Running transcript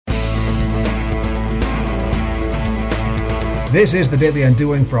This is the Daily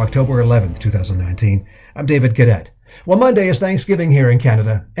Undoing for October 11th, 2019. I'm David Cadet. Well, Monday is Thanksgiving here in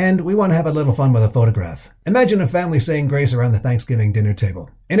Canada, and we want to have a little fun with a photograph. Imagine a family saying grace around the Thanksgiving dinner table.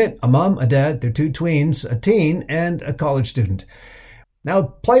 In it, a mom, a dad, their two tweens, a teen, and a college student. Now,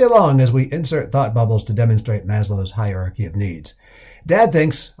 play along as we insert thought bubbles to demonstrate Maslow's hierarchy of needs. Dad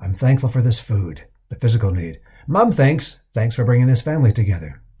thinks, I'm thankful for this food, the physical need. Mom thinks, thanks for bringing this family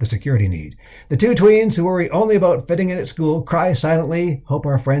together, the security need. The two tweens who worry only about fitting in at school cry silently, hope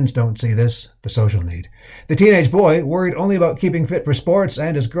our friends don't see this, the social need. The teenage boy, worried only about keeping fit for sports,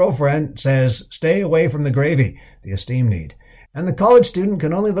 and his girlfriend says, stay away from the gravy, the esteem need. And the college student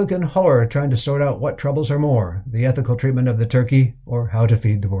can only look in horror trying to sort out what troubles her more, the ethical treatment of the turkey or how to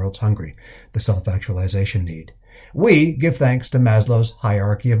feed the world's hungry, the self-actualization need. We give thanks to Maslow's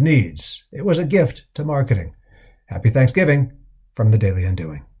hierarchy of needs. It was a gift to marketing. Happy Thanksgiving from the Daily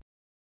Undoing.